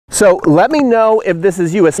So let me know if this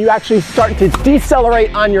is you. If you actually start to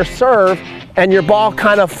decelerate on your serve and your ball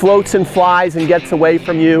kind of floats and flies and gets away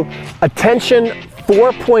from you. Attention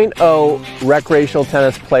 4.0 recreational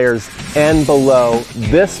tennis players and below,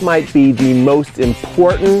 this might be the most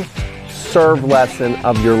important serve lesson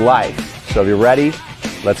of your life. So if you're ready,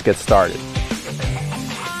 let's get started.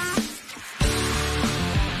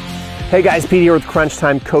 Hey guys, Pete here with Crunch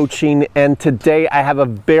Time Coaching, and today I have a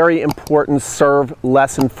very important serve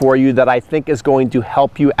lesson for you that I think is going to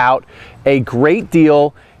help you out a great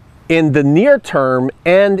deal in the near term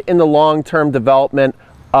and in the long-term development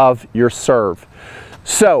of your serve.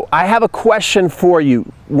 So I have a question for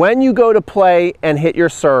you. When you go to play and hit your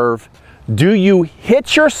serve, do you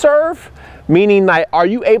hit your serve? Meaning, are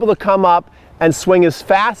you able to come up and swing as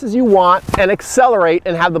fast as you want and accelerate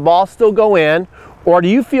and have the ball still go in? Or do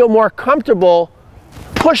you feel more comfortable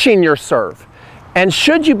pushing your serve? And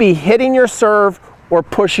should you be hitting your serve or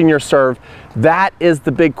pushing your serve? That is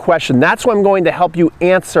the big question. That's what I'm going to help you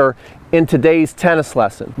answer in today's tennis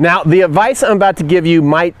lesson. Now, the advice I'm about to give you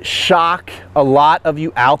might shock a lot of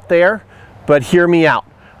you out there, but hear me out.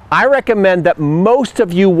 I recommend that most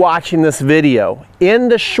of you watching this video in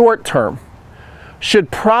the short term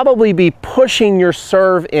should probably be pushing your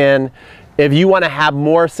serve in if you want to have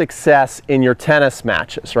more success in your tennis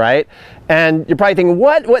matches, right? And you're probably thinking,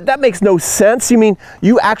 what? That makes no sense. You mean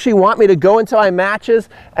you actually want me to go into my matches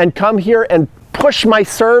and come here and push my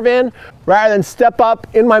serve in rather than step up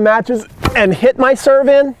in my matches and hit my serve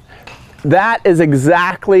in? That is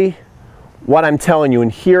exactly what I'm telling you,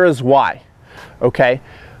 and here is why, okay?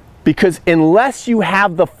 Because unless you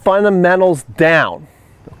have the fundamentals down,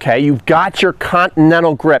 okay, you've got your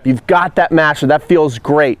continental grip, you've got that masher, that feels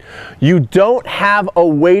great. You don't have a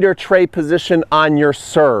weight or tray position on your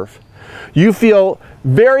serve. You feel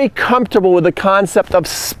very comfortable with the concept of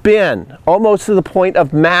spin, almost to the point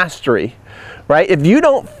of mastery, right? If you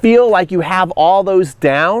don't feel like you have all those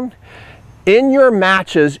down, in your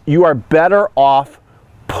matches, you are better off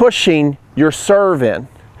pushing your serve in.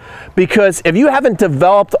 Because if you haven't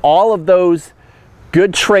developed all of those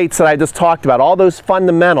good traits that I just talked about, all those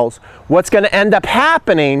fundamentals, what's going to end up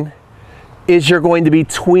happening is you're going to be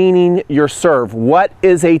tweening your serve. What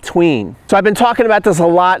is a tween? So I've been talking about this a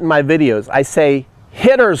lot in my videos. I say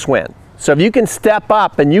hitters win. So if you can step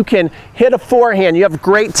up and you can hit a forehand, you have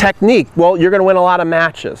great technique, well, you're going to win a lot of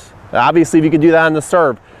matches. Obviously, if you can do that on the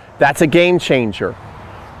serve, that's a game changer.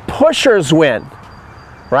 Pushers win,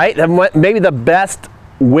 right? And maybe the best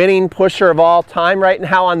winning pusher of all time right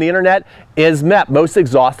now on the internet is Mep, most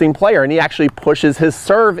exhausting player, and he actually pushes his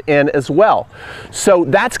serve in as well. So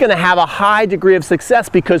that's going to have a high degree of success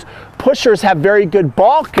because pushers have very good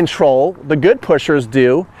ball control, the good pushers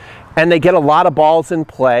do, and they get a lot of balls in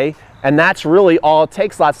play, and that's really all it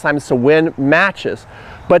takes lots of times to win matches.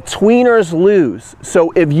 But tweeners lose.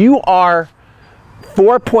 So if you are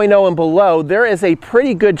 4.0 and below, there is a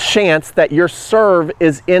pretty good chance that your serve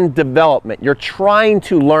is in development. You're trying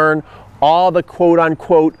to learn all the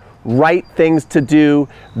quote-unquote right things to do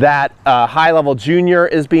that a high-level junior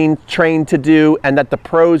is being trained to do and that the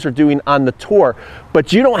pros are doing on the tour.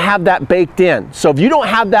 But you don't have that baked in. So if you don't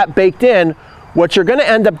have that baked in, what you're going to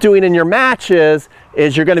end up doing in your matches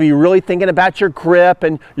is you're going to be really thinking about your grip,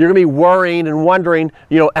 and you're going to be worrying and wondering,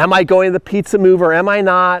 you know, am I going to the pizza move or am I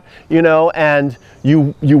not? You know, and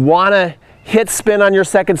you want to hit spin on your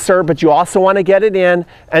second serve, but you also want to get it in,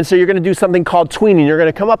 and so you're going to do something called tweening. You're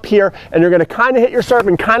going to come up here and you're going to kind of hit your serve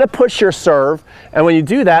and kind of push your serve, and when you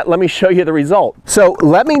do that, let me show you the result. So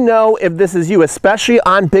let me know if this is you, especially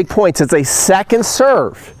on big points. It's a second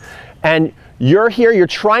serve, and you're here, you're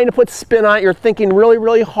trying to put spin on it, you're thinking really,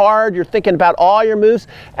 really hard, you're thinking about all your moves,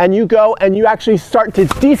 and you go and you actually start to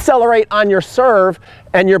decelerate on your serve,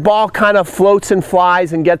 and your ball kind of floats and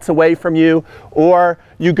flies and gets away from you, or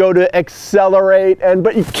you go to accelerate,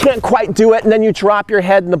 but you can't quite do it, and then you drop your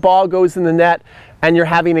head and the ball goes in the net, and you're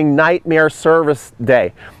having a nightmare service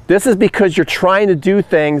day. This is because you're trying to do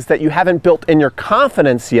things that you haven't built in your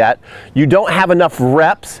confidence yet. You don't have enough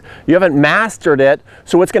reps. You haven't mastered it.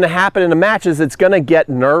 So what's going to happen in the match is it's going to get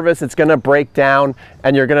nervous, it's going to break down,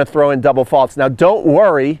 and you're going to throw in double faults. Now, don't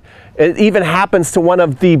worry. It even happens to one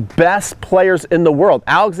of the best players in the world,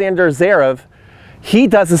 Alexander Zverev. He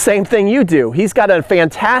does the same thing you do. He's got a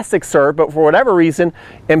fantastic serve, but for whatever reason,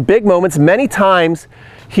 in big moments, many times,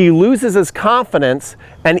 he loses his confidence,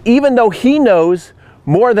 and even though he knows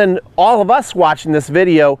more than all of us watching this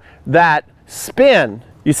video that spin,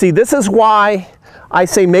 you see, this is why I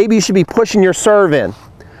say maybe you should be pushing your serve in.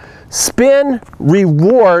 Spin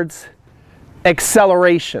rewards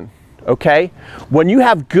acceleration, okay? When you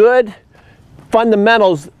have good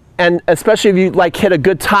fundamentals and especially if you like hit a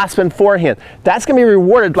good topspin forehand, that's gonna be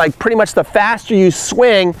rewarded. Like pretty much the faster you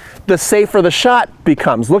swing, the safer the shot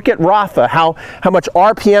becomes. Look at Rafa, how much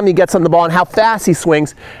RPM he gets on the ball and how fast he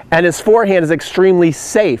swings, and his forehand is extremely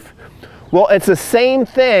safe. Well, it's the same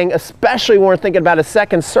thing, especially when we're thinking about a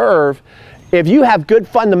second serve. If you have good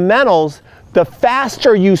fundamentals, the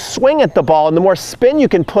faster you swing at the ball and the more spin you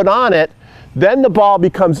can put on it, then the ball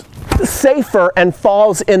becomes safer and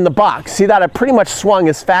falls in the box. See that? I pretty much swung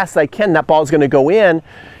as fast as I can. That ball is going to go in.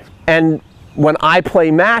 And when I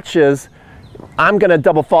play matches, I'm going to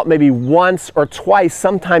double fault maybe once or twice,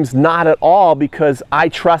 sometimes not at all, because I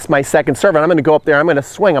trust my second serve. And I'm going to go up there, I'm going to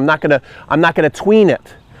swing. I'm not going to tween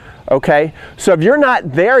it. Okay? So if you're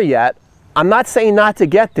not there yet, I'm not saying not to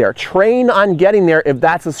get there. Train on getting there if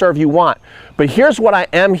that's the serve you want. But here's what I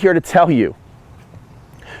am here to tell you.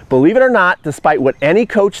 Believe it or not, despite what any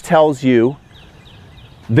coach tells you,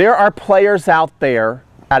 there are players out there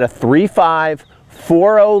at a 3-5,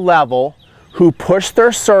 4-0 level who push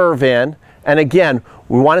their serve in. And again,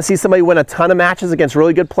 we want to see somebody win a ton of matches against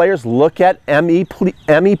really good players. Look at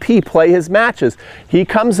MEP play his matches. He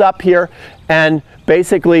comes up here and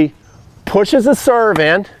basically pushes a serve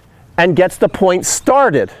in and gets the point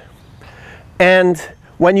started. And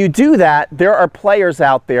when you do that, there are players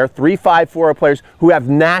out there, 3-5, 4-0 players, who have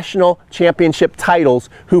national championship titles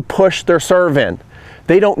who push their serve in.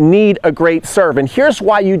 They don't need a great serve. And here's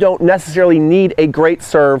why you don't necessarily need a great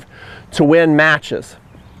serve to win matches.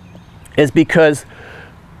 Is because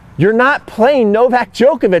you're not playing Novak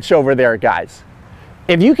Djokovic over there, guys.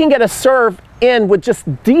 If you can get a serve in with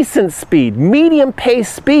just decent speed, medium pace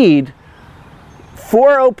speed,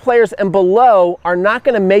 4-0 players and below are not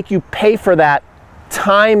going to make you pay for that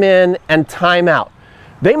time in and time out.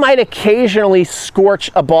 They might occasionally scorch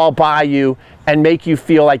a ball by you and make you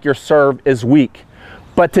feel like your serve is weak.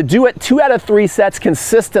 But to do it 2 out of 3 sets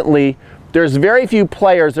consistently, there's very few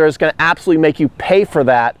players that are going to absolutely make you pay for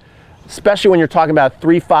that, especially when you're talking about a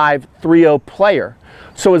 3-5, 3-0 player.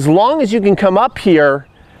 So as long as you can come up here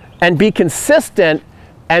and be consistent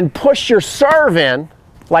and push your serve in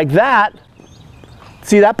like that,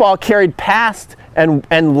 see that ball carried past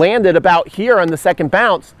and landed about here on the second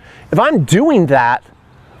bounce. If I'm doing that,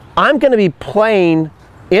 I'm going to be playing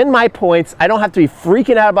in my points. I don't have to be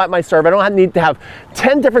freaking out about my serve. I don't need to have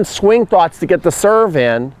 10 different swing thoughts to get the serve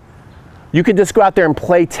in. You can just go out there and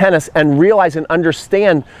play tennis and realize and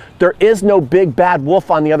understand there is no big bad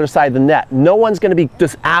wolf on the other side of the net. No one's going to be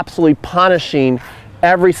just absolutely punishing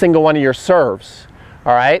every single one of your serves.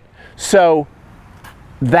 All right? So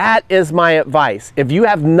that is my advice. If you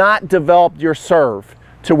have not developed your serve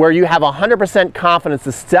to where you have 100% confidence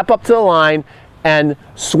to step up to the line and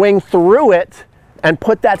swing through it and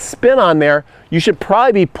put that spin on there, you should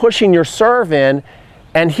probably be pushing your serve in.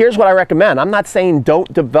 And here's what I recommend. I'm not saying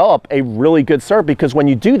don't develop a really good serve, because when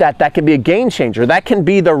you do that, that can be a game changer. That can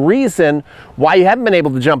be the reason why you haven't been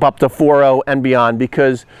able to jump up to 4-0 and beyond,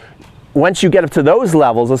 because once you get up to those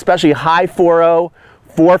levels, especially high 4-0,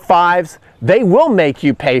 4-5s, they will make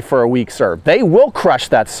you pay for a weak serve. They will crush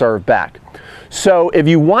that serve back. So if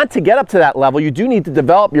you want to get up to that level, you do need to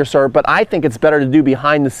develop your serve, but I think it's better to do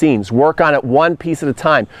behind the scenes. Work on it one piece at a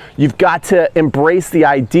time. You've got to embrace the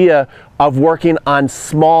idea of working on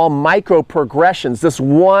small micro progressions. This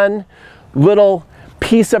one little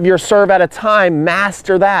piece of your serve at a time,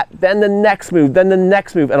 master that, then the next move, then the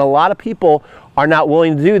next move. And a lot of people are not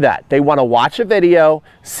willing to do that. They want to watch a video,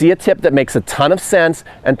 see a tip that makes a ton of sense,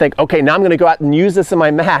 and think, okay, now I'm going to go out and use this in my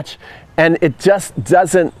match. And it just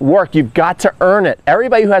doesn't work. You've got to earn it.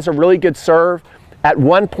 Everybody who has a really good serve at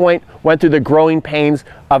one point went through the growing pains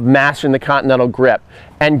of mastering the continental grip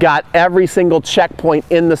and got every single checkpoint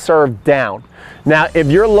in the serve down. Now, if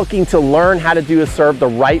you're looking to learn how to do a serve the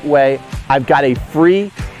right way, I've got a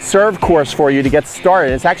free serve course for you to get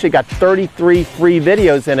started. It's actually got 33 free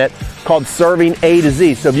videos in it called Serving A to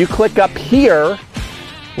Z. So if you click up here,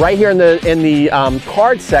 right here in the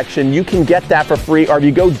card section, you can get that for free, or if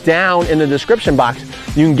you go down in the description box,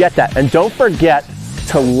 you can get that. And don't forget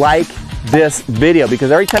to like this video,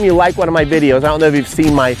 because every time you like one of my videos, I don't know if you've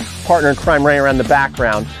seen my partner in crime running around the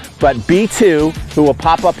background, but B2, who will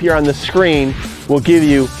pop up here on the screen, will give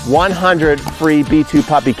you 100 free B2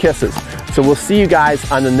 puppy kisses. So we'll see you guys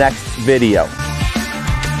on the next video.